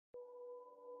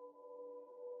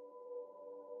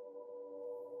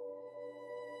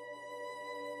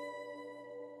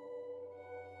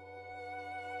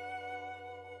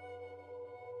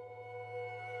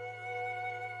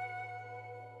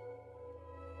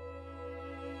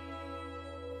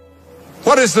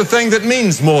What is the thing that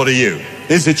means more to you?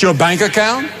 Is it your bank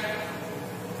account?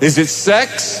 Is it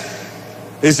sex?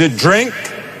 Is it drink?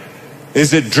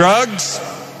 Is it drugs?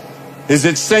 Is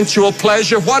it sensual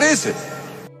pleasure? What is it?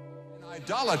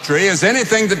 Idolatry is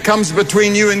anything that comes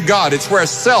between you and God. It's where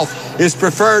self is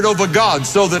preferred over God,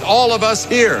 so that all of us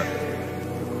here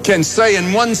can say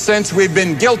in one sense we've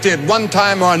been guilty at one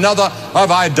time or another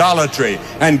of idolatry.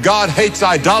 And God hates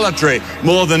idolatry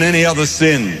more than any other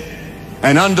sin.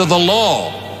 And under the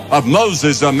law of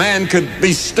Moses, a man could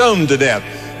be stoned to death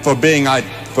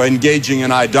for engaging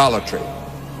in idolatry.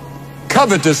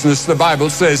 Covetousness, the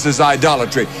Bible says, is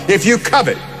idolatry. If you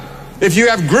covet, if you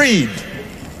have greed,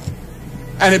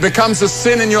 and it becomes a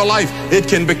sin in your life, it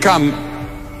can become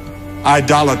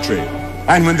idolatry.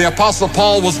 And when the Apostle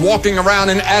Paul was walking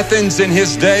around in Athens in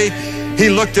his day,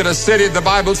 he looked at a city, the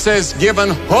Bible says,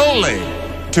 given wholly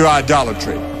to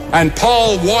idolatry. And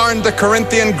Paul warned the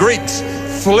Corinthian Greeks,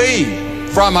 flee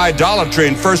from idolatry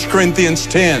in 1 Corinthians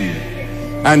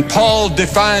 10. And Paul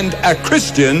defined a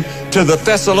Christian to the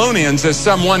Thessalonians as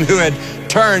someone who had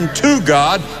turned to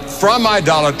God from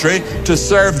idolatry to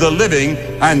serve the living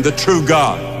and the true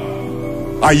God.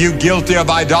 Are you guilty of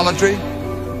idolatry?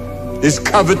 Is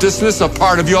covetousness a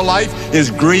part of your life? Is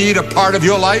greed a part of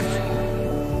your life?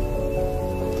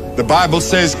 The Bible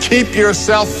says, keep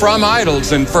yourself from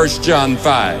idols in 1 John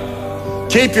 5.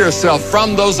 Keep yourself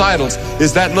from those idols.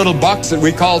 Is that little box that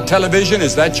we call television,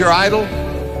 is that your idol?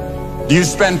 Do you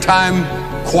spend time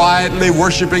quietly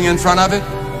worshiping in front of it?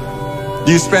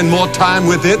 Do you spend more time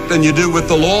with it than you do with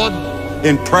the Lord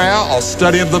in prayer or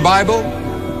study of the Bible?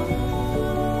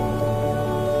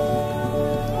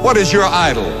 What is your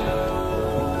idol?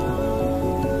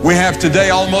 We have today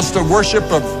almost a worship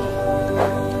of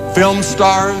film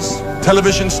stars,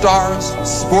 television stars,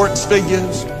 sports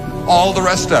figures, all the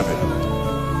rest of it.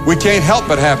 We can't help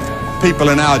but have people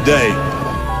in our day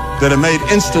that have made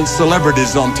instant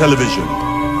celebrities on television.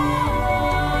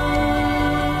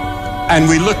 And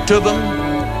we look to them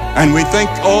and we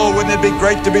think, oh, wouldn't it be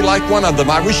great to be like one of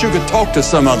them? I wish you could talk to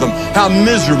some of them. How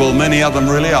miserable many of them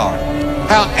really are.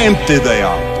 How empty they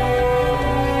are.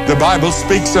 The Bible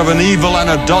speaks of an evil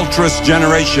and adulterous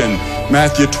generation,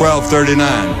 Matthew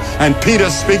 12:39. And Peter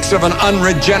speaks of an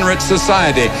unregenerate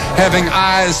society having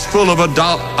eyes full of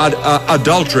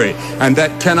adultery, and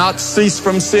that cannot cease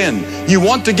from sin. You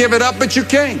want to give it up, but you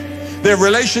can't. There are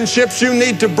relationships you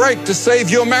need to break to save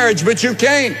your marriage, but you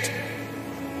can't.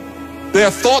 There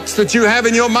are thoughts that you have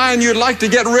in your mind you'd like to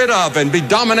get rid of and be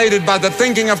dominated by the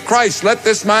thinking of Christ. Let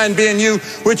this mind be in you,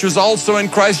 which was also in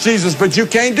Christ Jesus. But you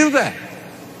can't do that.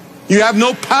 You have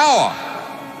no power.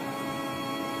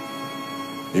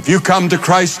 If you come to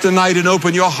Christ tonight and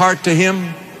open your heart to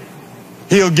Him,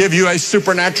 He'll give you a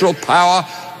supernatural power,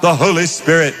 the Holy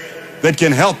Spirit, that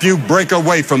can help you break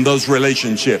away from those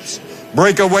relationships.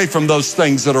 Break away from those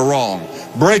things that are wrong.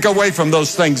 Break away from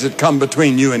those things that come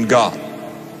between you and God.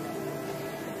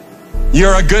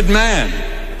 You're a good man,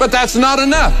 but that's not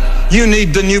enough. You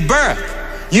need the new birth.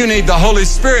 You need the Holy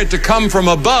Spirit to come from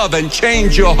above and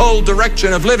change your whole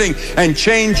direction of living and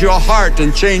change your heart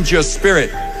and change your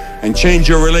spirit and change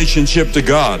your relationship to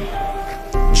God.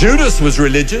 Judas was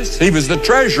religious. He was the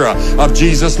treasurer of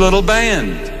Jesus' little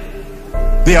band.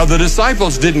 The other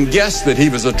disciples didn't guess that he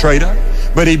was a traitor,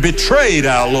 but he betrayed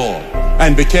our Lord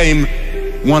and became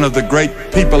one of the great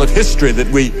people of history that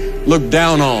we look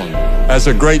down on as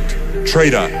a great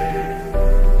traitor.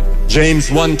 James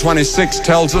 1:26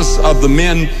 tells us of the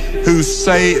men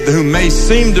who may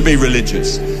seem to be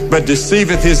religious, but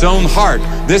deceiveth his own heart.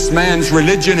 This man's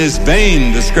religion is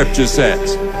vain, the scripture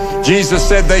says. Jesus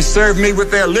said, they serve me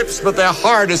with their lips, but their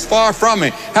heart is far from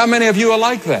me. How many of you are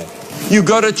like that? You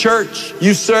go to church,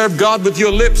 you serve God with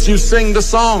your lips, you sing the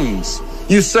songs,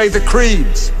 you say the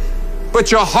creeds,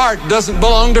 but your heart doesn't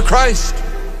belong to Christ.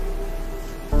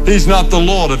 He's not the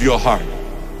Lord of your heart.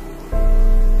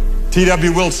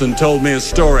 T.W. Wilson told me a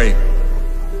story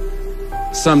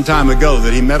some time ago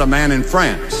that he met a man in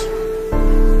France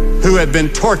who had been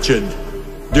tortured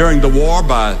during the war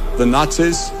by the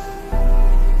Nazis,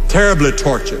 terribly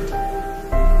tortured.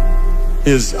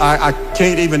 I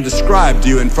can't even describe to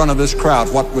you in front of this crowd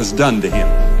what was done to him.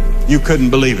 You couldn't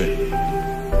believe it.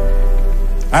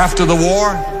 After the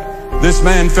war, this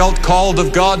man felt called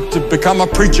of God to become a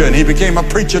preacher, and he became a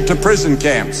preacher to prison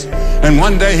camps. And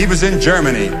one day he was in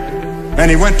Germany, and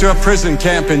he went to a prison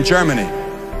camp in Germany,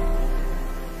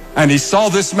 and he saw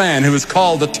this man who was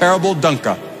called the Terrible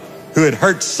Dunker, who had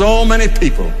hurt so many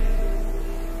people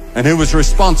and who was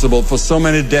responsible for so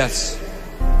many deaths.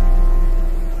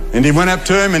 And he went up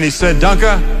to him and he said,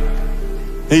 Dunker,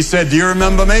 he said, do you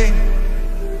remember me?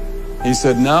 He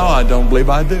said, no, I don't believe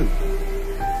I do.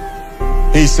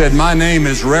 He said, my name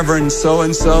is Reverend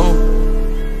so-and-so.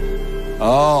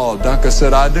 Oh, Duncan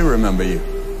said, I do remember you.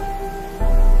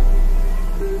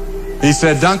 He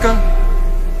said, Duncan,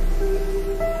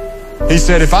 he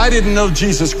said, if I didn't know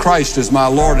Jesus Christ as my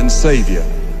Lord and Savior,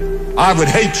 I would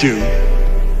hate you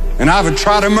and I would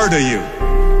try to murder you.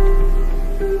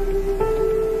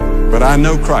 But I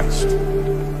know Christ.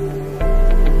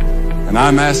 And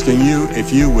I'm asking you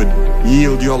if you would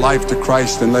yield your life to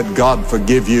Christ and let God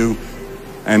forgive you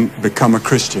and become a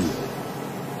Christian.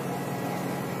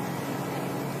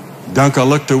 Duncan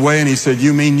looked away and he said,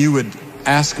 you mean you would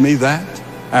ask me that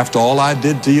after all I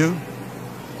did to you?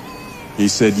 He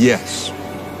said, yes,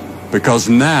 because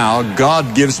now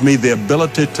God gives me the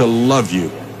ability to love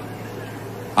you.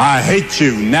 I hate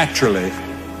you naturally,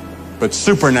 but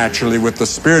supernaturally with the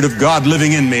Spirit of God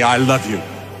living in me, I love you.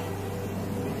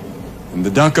 And the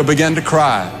Duncan began to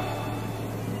cry.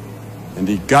 And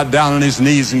he got down on his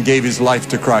knees and gave his life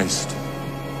to Christ.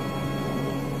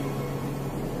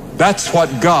 That's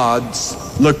what God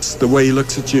looks the way he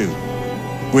looks at you.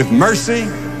 With mercy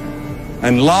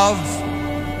and love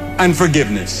and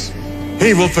forgiveness.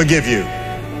 He will forgive you.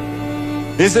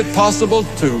 Is it possible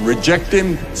to reject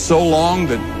him so long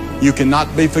that you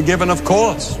cannot be forgiven? Of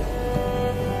course.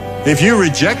 If you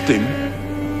reject him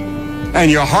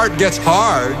and your heart gets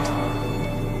hard,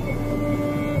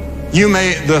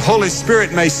 the Holy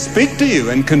Spirit may speak to you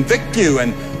and convict you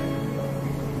and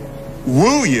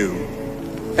woo you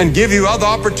and give you other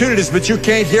opportunities, but you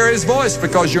can't hear his voice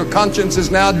because your conscience is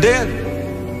now dead.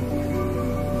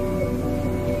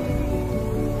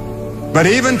 But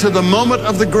even to the moment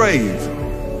of the grave,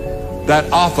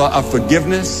 that offer of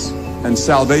forgiveness and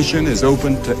salvation is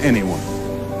open to anyone.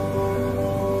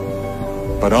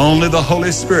 But only the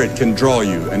Holy Spirit can draw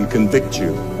you and convict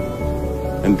you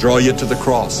and draw you to the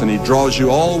cross. And he draws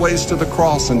you always to the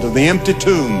cross and to the empty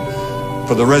tomb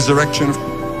for the resurrection of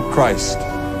Christ.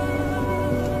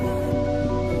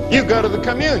 You go to the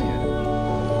communion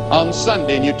on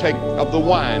Sunday and you take of the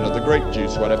wine or the grape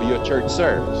juice, whatever your church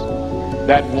serves.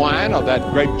 That wine or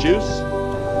that grape juice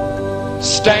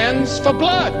stands for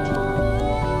blood.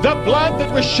 The blood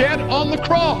that was shed on the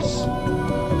cross.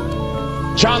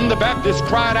 John the Baptist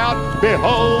cried out,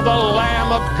 behold the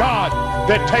Lamb of God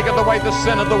that taketh away the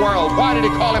sin of the world. Why did he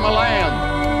call him a lamb?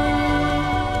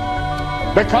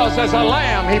 Because as a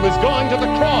lamb he was going to the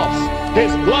cross.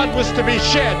 His blood was to be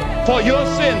shed for your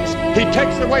sins. He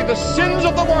takes away the sins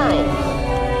of the world.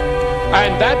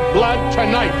 And that blood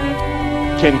tonight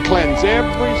can cleanse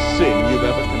every sin you've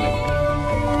ever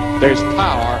committed. There's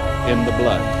power in the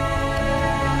blood.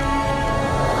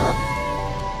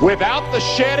 Without the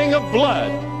shedding of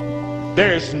blood,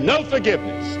 there's no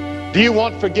forgiveness. Do you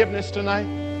want forgiveness tonight?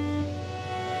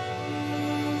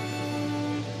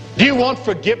 Do you want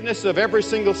forgiveness of every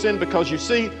single sin? Because you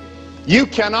see, you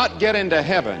cannot get into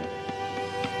heaven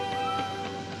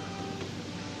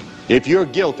if you're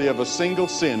guilty of a single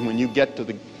sin when you get to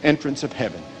the entrance of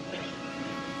heaven.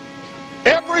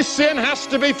 Every sin has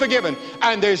to be forgiven,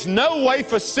 and there's no way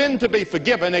for sin to be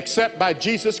forgiven except by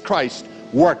Jesus Christ's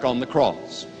work on the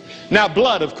cross. Now,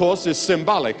 blood, of course, is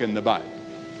symbolic in the Bible.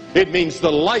 It means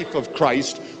the life of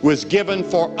Christ was given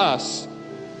for us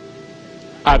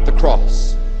at the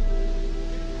cross.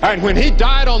 And when he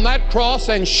died on that cross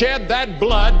and shed that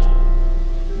blood,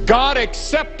 God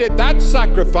accepted that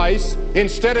sacrifice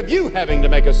instead of you having to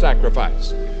make a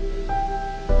sacrifice.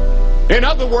 In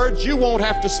other words, you won't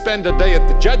have to spend a day at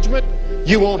the judgment.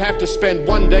 You won't have to spend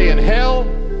one day in hell.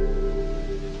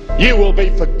 You will be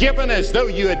forgiven as though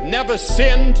you had never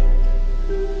sinned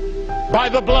by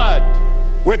the blood.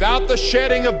 Without the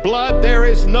shedding of blood, there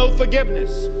is no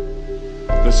forgiveness.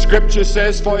 The scripture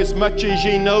says, for as much as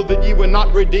ye know that ye were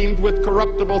not redeemed with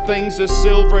corruptible things as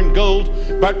silver and gold,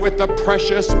 but with the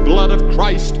precious blood of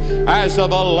Christ, as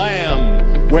of a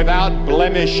lamb, without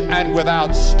blemish and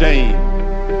without stain.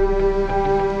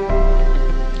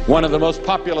 One of the most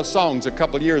popular songs a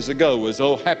couple years ago was,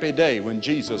 "Oh Happy Day When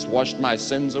Jesus Washed My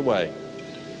Sins Away."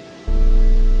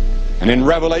 And in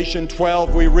Revelation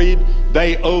 12 we read,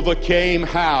 they overcame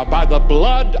how? By the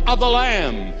blood of the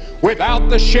Lamb. Without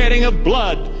the shedding of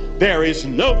blood, there is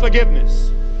no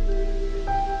forgiveness.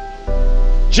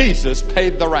 Jesus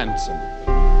paid the ransom.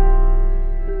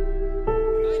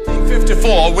 In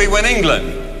 1954, we were in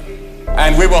England,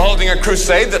 and we were holding a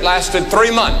crusade that lasted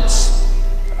 3 months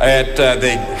at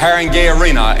the Haringey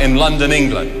Arena in London,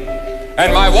 England.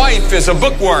 And my wife is a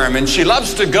bookworm, and she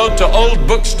loves to go to old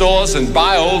bookstores and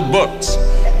buy old books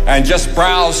and just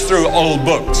browse through old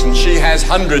books. And she has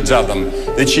hundreds of them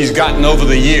that she's gotten over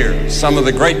the years, some of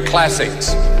the great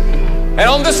classics. And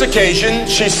on this occasion,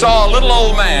 she saw a little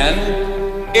old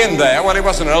man in there. Well, he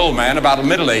wasn't an old man, about a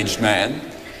middle-aged man.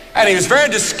 And he was very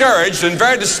discouraged and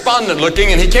very despondent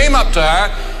looking. And he came up to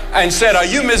her and said, "Are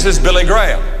you Mrs. Billy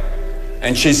Graham?"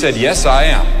 And she said, "Yes, I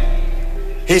am."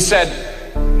 He said,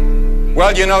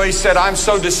 "Well, you know," he said, "I'm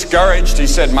so discouraged." He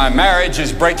said, "My marriage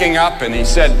is breaking up." And he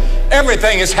said,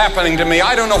 "Everything is happening to me.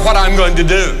 I don't know what I'm going to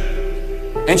do."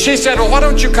 And she said, "Well, why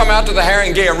don't you come out to the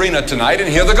Haringey Arena tonight and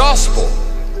hear the gospel?"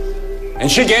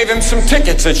 And she gave him some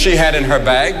tickets that she had in her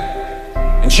bag.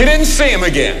 And she didn't see him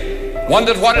again.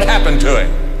 Wondered what had happened to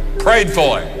him. Prayed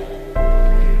for him.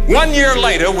 1 year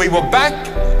later, we were back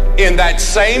in that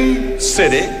same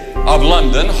city of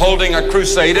London holding a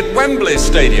crusade at Wembley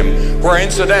Stadium, where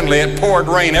incidentally it poured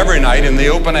rain every night in the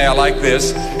open air like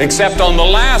this, except on the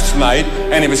last night,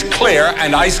 and it was clear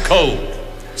and ice cold.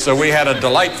 So we had a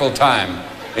delightful time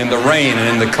in the rain and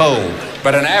in the cold.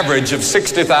 But an average of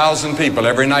 60,000 people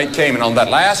every night came. And on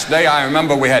that last day, I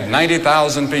remember we had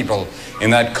 90,000 people in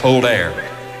that cold air.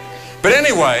 But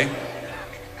anyway,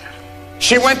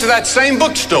 she went to that same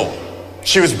bookstore.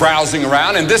 She was browsing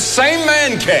around, and this same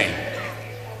man came.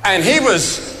 And he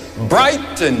was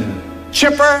bright and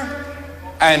chipper.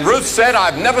 And Ruth said,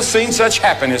 "I've never seen such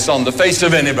happiness on the face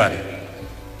of anybody."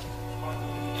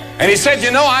 And he said,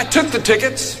 "You know, I took the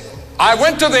tickets. I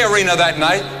went to the arena that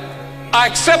night. I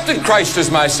accepted Christ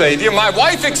as my Savior. My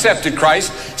wife accepted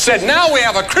Christ. Said, now we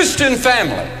have a Christian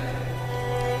family."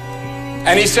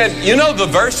 And he said, "You know the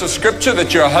verse of Scripture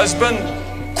that your husband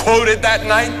quoted that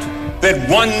night that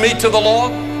won me to the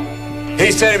Lord?"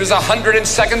 He said it was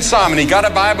 102nd Psalm, and he got a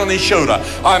Bible and he showed her.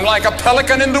 "I'm like a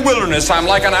pelican in the wilderness. I'm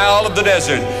like an owl of the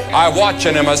desert. I watch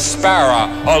and am a sparrow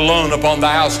alone upon the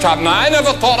housetop." Now, I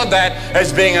never thought of that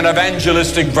as being an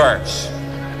evangelistic verse.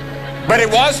 But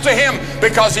it was to him,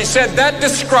 because he said that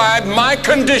described my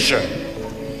condition.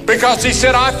 Because he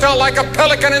said I felt like a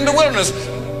pelican in the wilderness.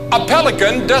 A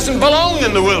pelican doesn't belong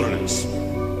in the wilderness.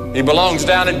 He belongs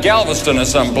down at Galveston or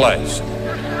someplace.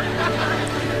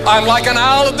 "I'm like an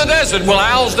owl of the desert." Well,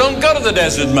 owls don't go to the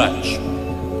desert much.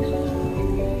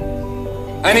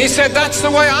 And he said that's the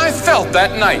way I felt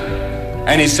that night.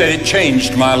 And he said it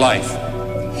changed my life.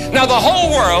 Now the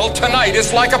whole world tonight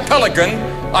is like a pelican,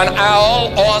 an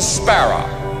owl, or a sparrow.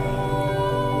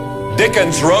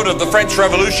 Dickens wrote of the French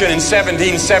Revolution in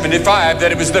 1775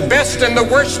 that it was the best and the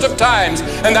worst of times,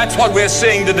 and that's what we're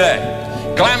seeing today.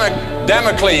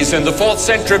 Damocles in the 4th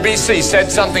century BC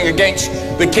said something against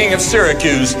the king of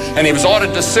Syracuse, and he was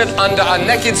ordered to sit under a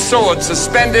naked sword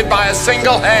suspended by a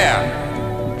single hair.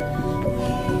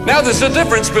 Now there's a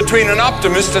difference between an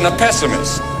optimist and a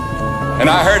pessimist. And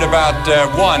I heard about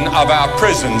one of our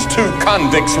prisons. 2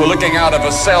 convicts were looking out of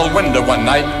a cell window one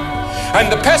night,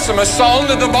 and the pessimist saw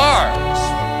only the bars,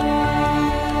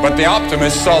 but the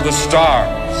optimist saw the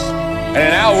stars. And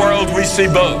in our world we see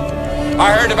both.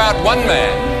 I heard about one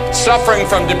man suffering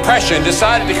from depression,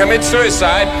 decided to commit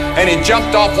suicide, and he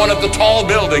jumped off one of the tall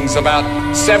buildings about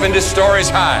 70 stories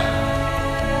high.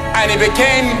 And he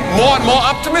became more and more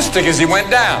optimistic as he went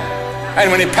down.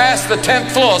 And when he passed the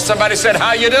 10th floor, somebody said,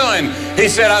 "How you doing?" He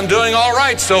said, "I'm doing all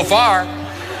right so far."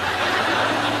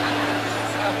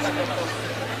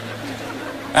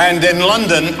 And in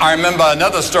London, I remember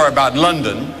another story about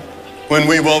London. When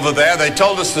we were over there, they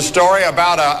told us the story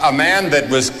about a man that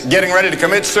was getting ready to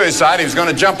commit suicide. He was going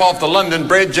to jump off the London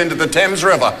Bridge into the Thames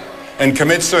River and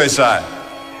commit suicide.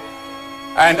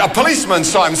 And a policeman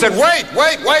saw him and said, wait,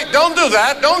 don't do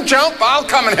that. Don't jump. I'll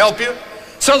come and help you."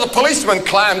 So the policeman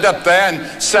climbed up there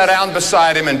and sat down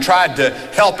beside him and tried to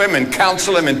help him and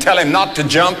counsel him and tell him not to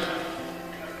jump.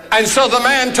 And so the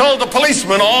man told the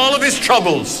policeman all of his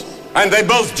troubles, and they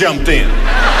both jumped in.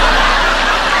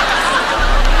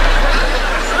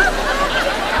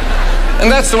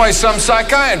 And that's the way some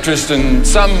psychiatrists and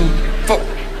some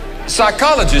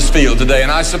psychologists feel today,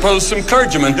 and I suppose some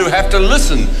clergymen who have to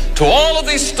listen to all of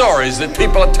these stories that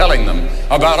people are telling them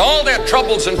about all their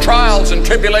troubles and trials and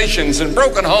tribulations and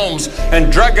broken homes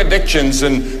and drug addictions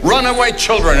and runaway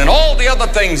children and all the other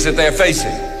things that they're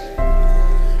facing.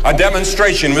 A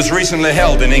demonstration was recently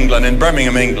held in England, in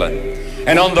Birmingham, England,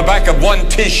 and on the back of one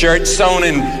t-shirt sewn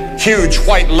in huge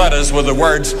white letters were the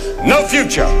words, "No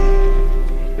future."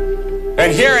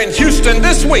 And here in Houston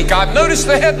this week, I've noticed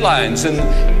the headlines and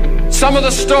some of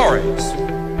the stories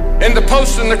in the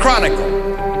Post and the Chronicle.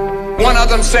 One of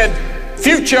them said,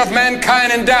 "Future of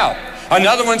mankind in doubt."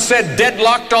 Another one said,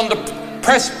 "Deadlocked on the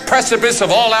precipice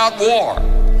of all-out war,"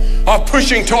 or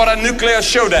 "Pushing toward a nuclear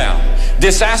showdown."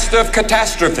 Disaster of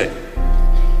catastrophe.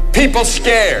 People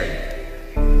scared.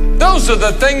 Those are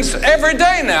the things every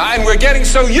day now, and we're getting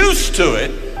so used to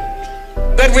it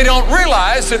that we don't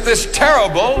realize that this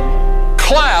terrible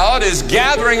cloud is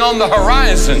gathering on the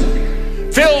horizon,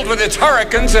 filled with its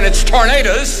hurricanes and its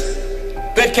tornadoes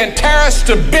that can tear us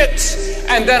to bits.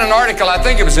 And then an article, I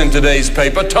think it was in today's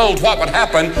paper, told what would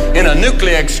happen in a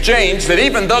nuclear exchange, that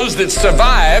even those that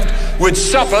survived would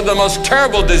suffer the most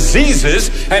terrible diseases,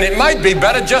 and it might be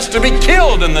better just to be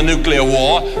killed in the nuclear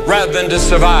war rather than to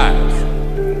survive.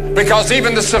 Because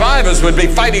even the survivors would be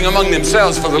fighting among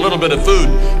themselves for the little bit of food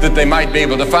that they might be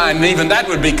able to find, and even that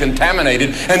would be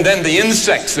contaminated, and then the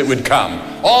insects that would come,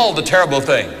 all the terrible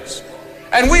things.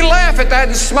 And we laugh at that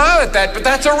and smile at that, but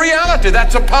that's a reality,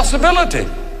 that's a possibility.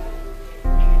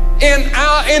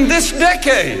 In this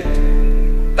decade,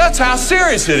 that's how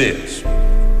serious it is.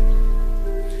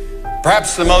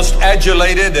 Perhaps the most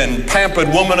adulated and pampered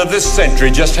woman of this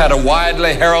century just had a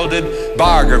widely heralded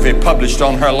biography published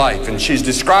on her life, and she's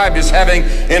described as having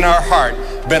in her heart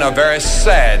been a very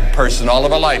sad person all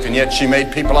of her life, and yet she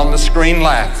made people on the screen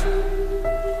laugh.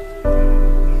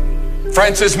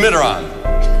 Francis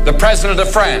Mitterrand, the president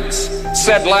of France,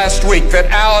 said last week that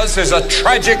ours is a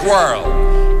tragic world.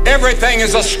 Everything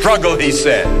is a struggle, he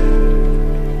said.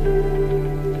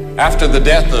 After the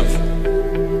death of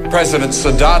President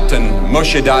Sadat and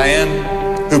Moshe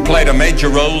Dayan, who played a major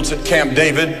roles at Camp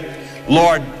David,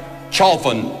 Lord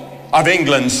Chalfont of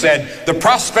England said, the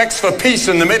prospects for peace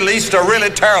in the Middle East are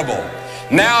really terrible.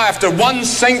 Now, after one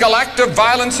single act of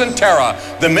violence and terror,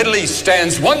 the Middle East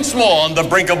stands once more on the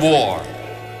brink of war.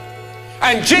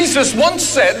 And Jesus once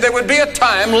said there would be a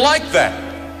time like that.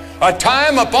 A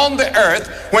time upon the earth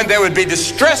when there would be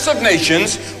distress of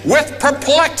nations with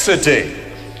perplexity.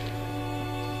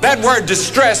 That word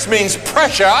distress means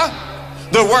pressure.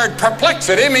 The word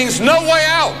perplexity means no way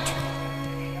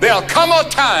out. There'll come a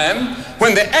time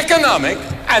when the economic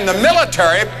and the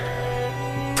military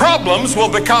problems will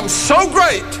become so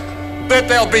great that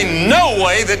there'll be no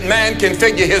way that man can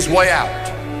figure his way out.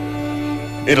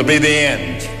 It'll be the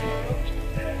end.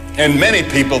 And many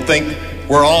people think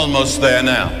we're almost there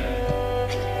now.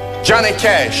 Johnny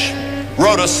Cash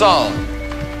wrote a song.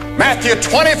 Matthew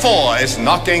 24 is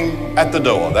knocking at the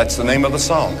door. That's the name of the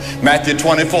song. Matthew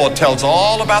 24 tells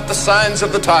all about the signs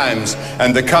of the times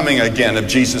and the coming again of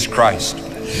Jesus Christ.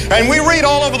 And we read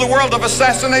all over the world of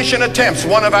assassination attempts.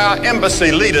 One of our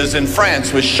embassy leaders in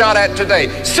France was shot at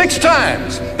today. 6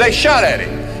 times they shot at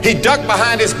him. He ducked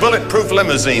behind his bulletproof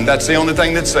limousine. That's the only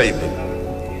thing that saved him.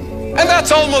 And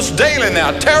that's almost daily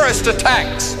now. Terrorist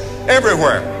attacks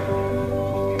everywhere.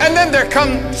 And then there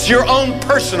comes your own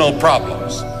personal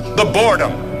problems. The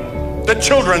boredom. The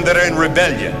children that are in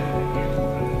rebellion.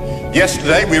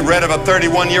 Yesterday we read of a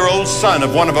 31-year-old son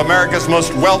of one of America's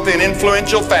most wealthy and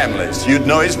influential families. You'd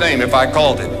know his name if I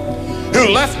called him. Who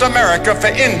left America for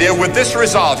India with this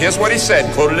resolve. Here's what he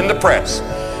said, quoted in the press.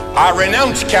 I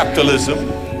renounce capitalism.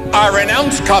 I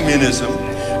renounce communism.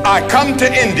 I come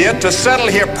to India to settle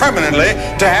here permanently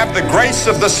to have the grace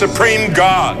of the Supreme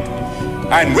God.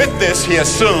 And with this, he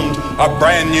assumed a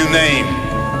brand new name.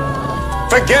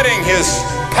 Forgetting his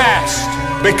past,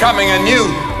 becoming a new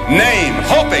name,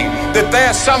 hoping that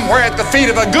there somewhere at the feet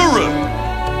of a guru,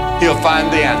 he'll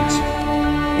find the answer.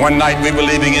 One night we were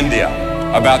leaving India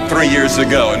about 3 years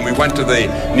ago, and we went to the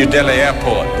New Delhi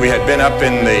airport. We had been up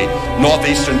in the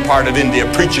northeastern part of India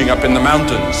preaching up in the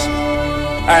mountains.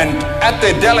 And at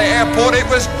the Delhi airport, it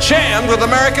was jammed with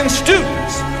American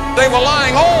students. They were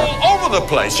lying all over the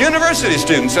place, university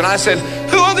students. And I said,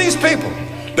 who are these people?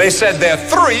 They said there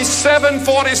are 3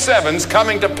 747s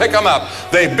coming to pick them up.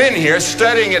 They've been here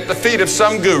studying at the feet of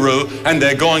some guru, and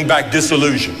they're going back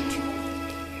disillusioned.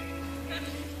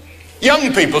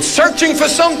 Young people searching for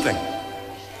something.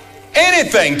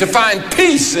 Anything to find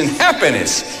peace and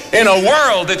happiness in a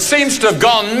world that seems to have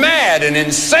gone mad and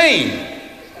insane.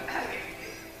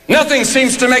 Nothing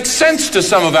seems to make sense to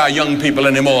some of our young people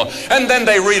anymore. And then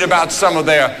they read about some of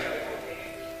their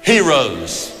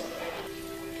heroes.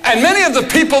 And many of the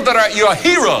people that are your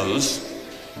heroes,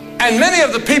 and many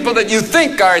of the people that you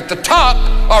think are at the top,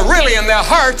 are really in their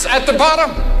hearts at the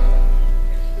bottom.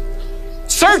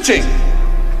 Searching.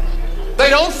 They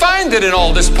don't find it in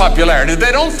all this popularity.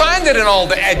 They don't find it in all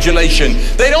the adulation.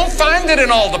 They don't find it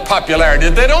in all the popularity.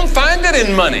 They don't find it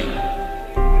in money.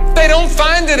 They don't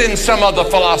find it in some other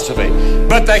philosophy.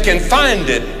 But they can find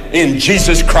it in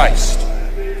Jesus Christ.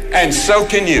 And so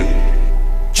can you.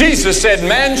 Jesus said,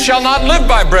 man shall not live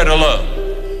by bread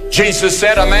alone. Jesus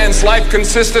said, a man's life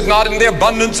consisteth not in the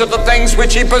abundance of the things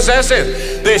which he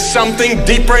possesseth. There's something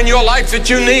deeper in your life that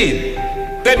you need,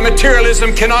 that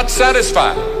materialism cannot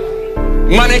satisfy.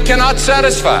 Money cannot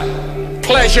satisfy.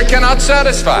 Pleasure cannot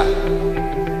satisfy.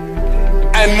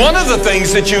 And one of the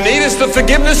things that you need is the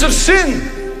forgiveness of sin.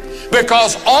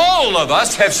 Because all of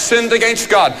us have sinned against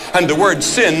God. And the word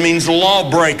sin means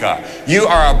lawbreaker. You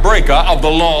are a breaker of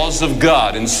the laws of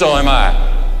God, and so am I.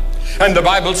 And the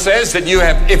Bible says that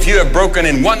if you have broken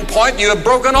in one point, you have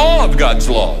broken all of God's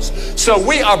laws. So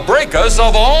we are breakers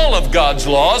of all of God's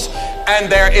laws,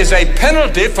 and there is a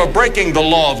penalty for breaking the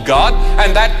law of God,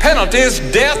 and that penalty is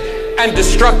death and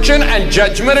destruction and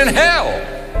judgment in hell.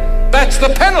 That's the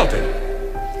penalty.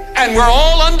 And we're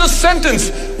all under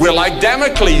sentence. We're like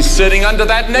Damocles sitting under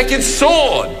that naked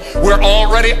sword. We're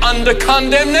already under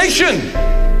condemnation.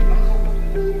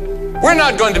 We're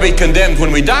not going to be condemned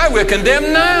when we die. We're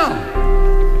condemned now.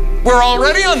 We're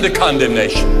already under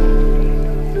condemnation.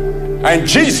 And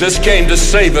Jesus came to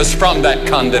save us from that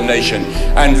condemnation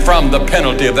and from the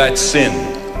penalty of that sin.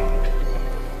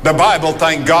 The Bible,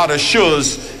 thank God,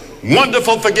 assures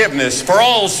wonderful forgiveness for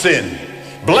all sin.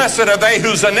 Blessed are they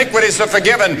whose iniquities are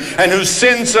forgiven and whose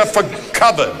sins are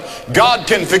covered. God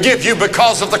can forgive you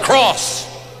because of the cross.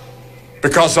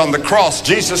 Because on the cross,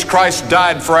 Jesus Christ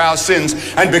died for our sins.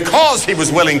 And because he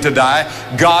was willing to die,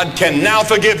 God can now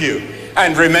forgive you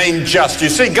and remain just. You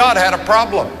see, God had a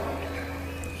problem.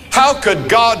 How could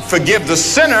God forgive the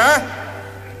sinner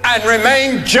and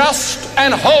remain just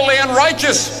and holy and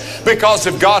righteous? Because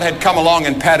if God had come along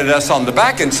and patted us on the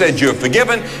back and said, "You're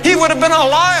forgiven," he would have been a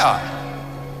liar.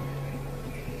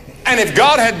 And if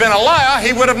God had been a liar,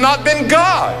 he would have not been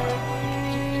God.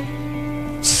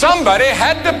 Somebody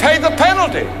had to pay the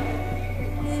penalty.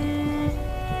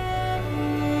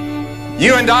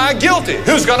 You and I are guilty.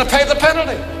 Who's going to pay the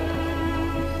penalty?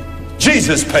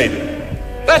 Jesus paid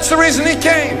it. That's the reason he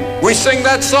came. We sing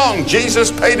that song,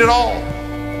 Jesus paid it all.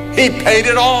 He paid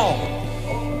it all.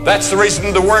 That's the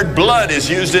reason the word blood is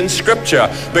used in Scripture,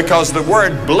 because the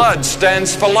word blood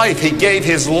stands for life. He gave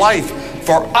his life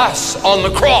for us on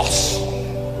the cross.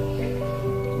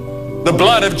 The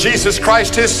blood of Jesus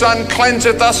Christ, his Son,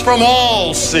 cleanseth us from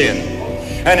all sin.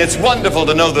 And it's wonderful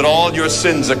to know that all your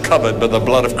sins are covered by the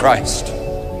blood of Christ.